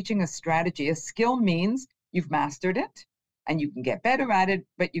when you're teaching a strategy, a skill means you've mastered it and you can get better at it,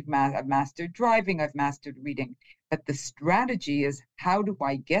 but I've mastered driving, I've mastered reading. But the strategy is, how do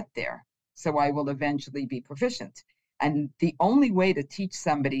I get there so I will eventually be proficient? And the only way to teach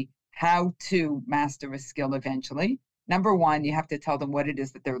somebody how to master a skill eventually, number one, you have to tell them what it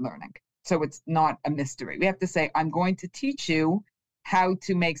is that they're learning. So it's not a mystery. We have to say, I'm going to teach you how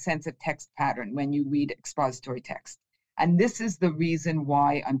to make sense of text pattern when you read expository text. And this is the reason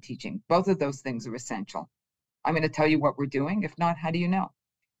why I'm teaching. Both of those things are essential. I'm going to tell you what we're doing. If not, how do you know?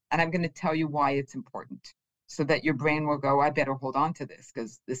 And I'm going to tell you why it's important, so that your brain will go, I better hold on to this,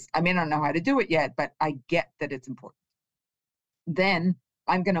 because I don't know how to do it yet, but I get that it's important. Then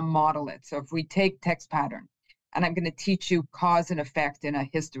I'm going to model it. So if we take text pattern, and I'm going to teach you cause and effect in a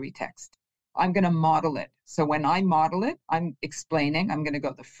history text, I'm going to model it. So when I model it, I'm explaining, I'm going to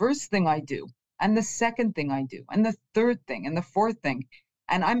go the first thing I do, and the second thing I do, and the third thing, and the fourth thing.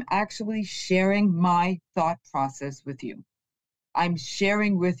 And I'm actually sharing my thought process with you. I'm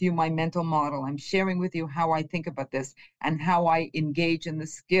sharing with you my mental model. I'm sharing with you how I think about this and how I engage in the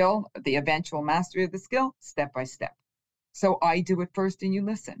skill, the eventual mastery of the skill, step by step. So I do it first and you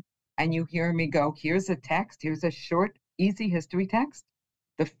listen. And you hear me go, here's a text, here's a short, easy history text.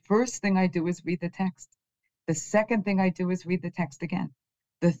 The first thing I do is read the text. The second thing I do is read the text again.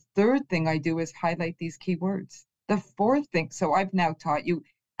 The third thing I do is highlight these key words. The fourth thing, so I've now taught you,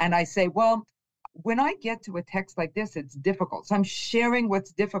 and I say, well, when I get to a text like this, it's difficult. So I'm sharing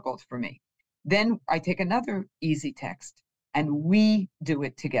what's difficult for me. Then I take another easy text and we do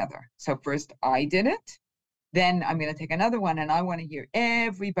it together. So first I did it. Then I'm going to take another one, and I want to hear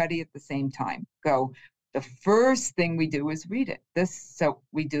everybody at the same time go, the first thing we do is read it. So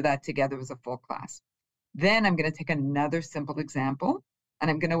we do that together as a full class. Then I'm going to take another simple example,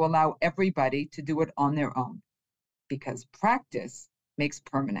 and I'm going to allow everybody to do it on their own, because practice makes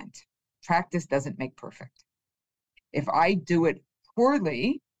permanent. Practice doesn't make perfect. If I do it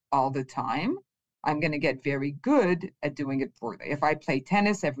poorly all the time, I'm going to get very good at doing it poorly. If I play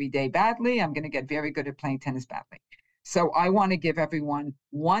tennis every day badly, I'm going to get very good at playing tennis badly. So I want to give everyone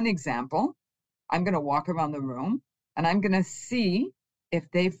one example. I'm going to walk around the room and I'm going to see if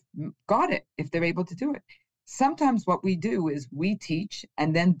they've got it, if they're able to do it. Sometimes what we do is we teach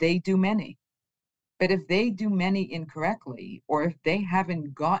and then they do many. But if they do many incorrectly, or if they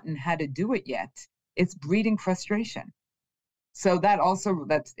haven't gotten how to do it yet, it's breeding frustration. So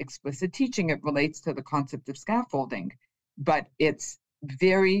that's explicit teaching. It relates to the concept of scaffolding, but it's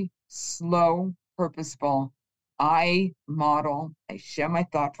very slow, purposeful I model, I share my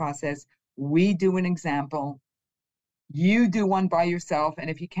thought process. We do an example. You do one by yourself. And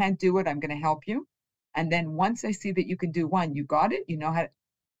if you can't do it, I'm going to help you. And then once I see that you can do one, you got it, you know how to,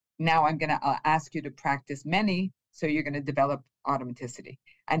 now I'm going to ask you to practice many. So you're going to develop automaticity.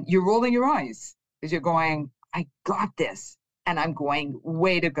 And you're rolling your eyes because you're going, I got this. And I'm going,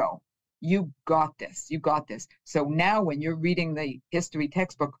 way to go. You got this. You got this. So now when you're reading the history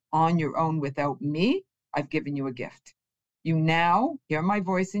textbook on your own without me, I've given you a gift. You now hear my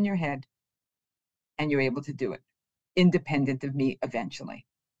voice in your head and you're able to do it independent of me eventually.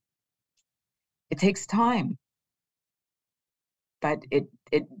 It takes time, but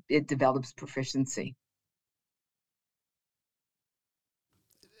it develops proficiency.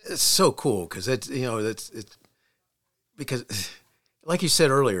 It's so cool because it's because, like you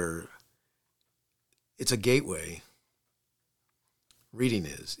said earlier, it's a gateway. Reading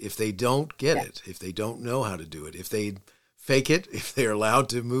is. If they don't get it, if they don't know how to do it, if they fake it, if they're allowed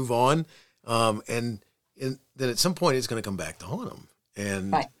to move on, and then at some point it's going to come back to haunt them.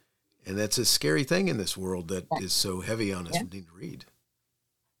 And that's a scary thing in this world that is so heavy on us needing to read.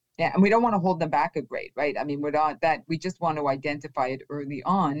 Yeah, and we don't want to hold them back a grade, right? I mean, we're not that. We just want to identify it early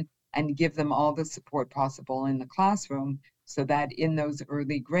on and give them all the support possible in the classroom so that in those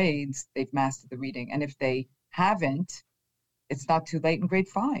early grades, they've mastered the reading. And if they haven't, it's not too late in grade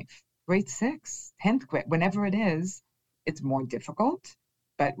 5, grade 6, 10th grade, whenever it is, it's more difficult,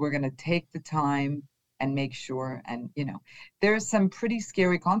 but we're going to take the time and make sure. And, there's some pretty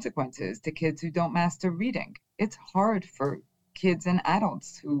scary consequences to kids who don't master reading. It's hard for kids and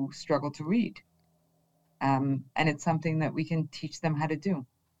adults who struggle to read. And it's something that we can teach them how to do.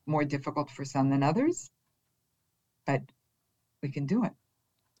 More difficult for some than others, but we can do it.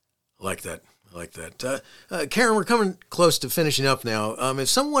 I like that. Karen, we're coming close to finishing up now. If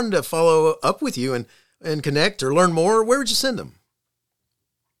someone wanted to follow up with you and connect or learn more, where would you send them?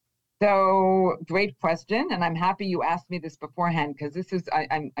 So great question. And I'm happy you asked me this beforehand because this is,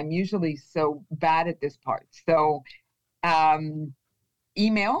 I'm usually so bad at this part. So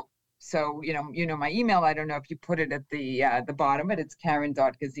email. So, my email, I don't know if you put it at the bottom, but it's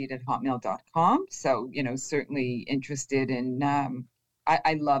karen.gazith@hotmail.com. So, certainly interested in,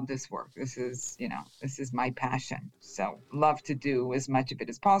 I love this work. This is my passion. So love to do as much of it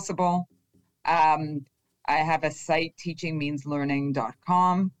as possible. I have a site,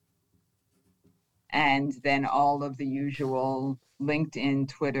 teachingmeanslearning.com. And then all of the usual LinkedIn,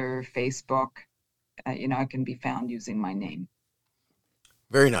 Twitter, Facebook, I can be found using my name.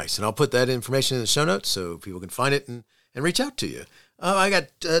 Very nice. And I'll put that information in the show notes so people can find it and reach out to you. I got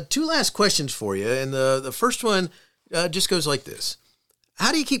 2 last questions for you. And the first one just goes like this.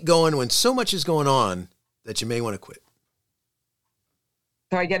 How do you keep going when so much is going on that you may want to quit?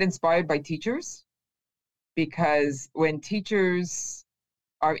 So I get inspired by teachers because when teachers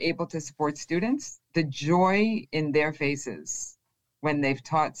are able to support students, the joy in their faces when they've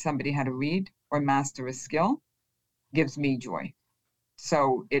taught somebody how to read or master a skill gives me joy.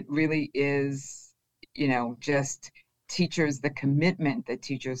 So it really is, just teachers, the commitment that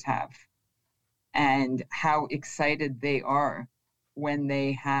teachers have and how excited they are when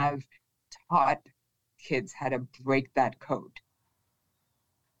they have taught kids how to break that code.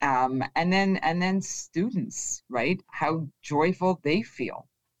 And then students, right? How joyful they feel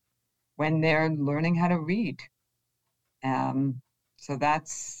when they're learning how to read. So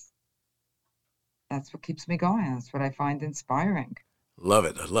that's what keeps me going. That's what I find inspiring. Love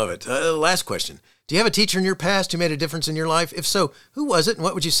it. I love it. Last question. Do you have a teacher in your past who made a difference in your life? If so, who was it? And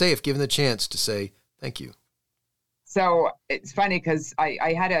what would you say if given the chance to say thank you? So it's funny because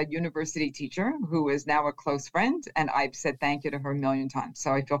I had a university teacher who is now a close friend, and I've said thank you to her a million times.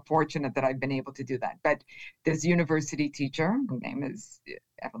 So I feel fortunate that I've been able to do that. But this university teacher, her name is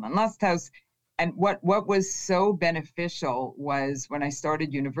Evelyn Lusthouse, and what was so beneficial was when I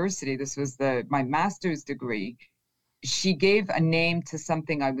started university, this was my master's degree, she gave a name to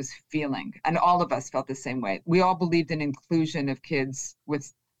something I was feeling, and all of us felt the same way. We all believed in inclusion of kids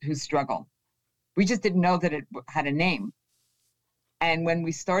who struggle. We just didn't know that it had a name. And when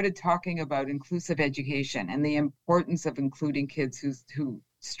we started talking about inclusive education and the importance of including kids who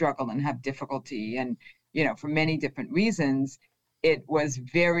struggle and have difficulty and, for many different reasons, it was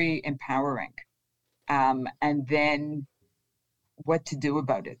very empowering. And then what to do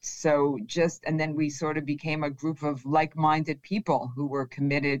about it. So and then we sort of became a group of like-minded people who were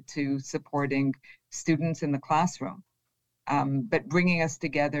committed to supporting students in the classroom. But bringing us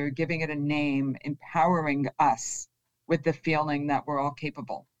together, giving it a name, empowering us with the feeling that we're all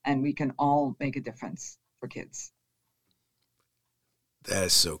capable and we can all make a difference for kids. That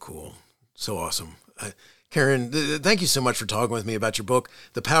is so cool. So awesome. Karen, thank you so much for talking with me about your book,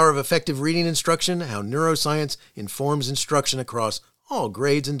 The Power of Effective Reading Instruction, How Neuroscience Informs Instruction Across All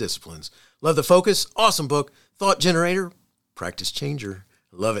Grades and Disciplines. Love the focus. Awesome book. Thought generator. Practice changer.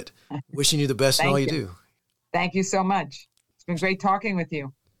 Love it. Wishing you the best in all you do. Thank you so much. It's been great talking with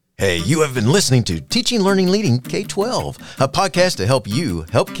you. Hey, you have been listening to Teaching, Learning, Leading K-12, a podcast to help you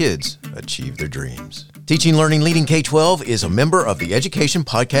help kids achieve their dreams. Teaching, Learning, Leading K-12 is a member of the Education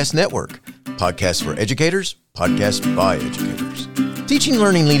Podcast Network. Podcasts for educators, podcasts by educators. Teaching,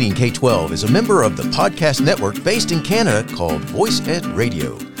 Learning, Leading K-12 is a member of the podcast network based in Canada called Voice Ed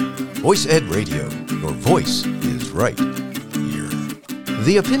Radio. Voice Ed Radio, your voice is right here.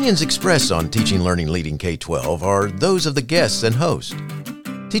 The opinions expressed on Teaching, Learning, Leading K-12 are those of the guests and host.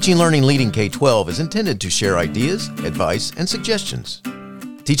 Teaching, Learning, Leading K-12 is intended to share ideas, advice, and suggestions.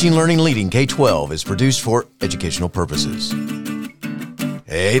 Teaching, Learning, Leading K-12 is produced for educational purposes.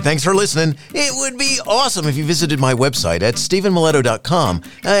 Hey, thanks for listening. It would be awesome if you visited my website at stephenmiletto.com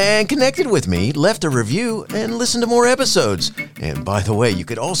and connected with me, left a review, and listened to more episodes. And by the way, you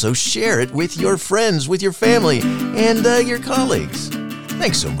could also share it with your friends, with your family, and your colleagues.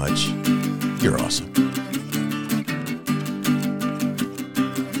 Thanks so much. You're awesome.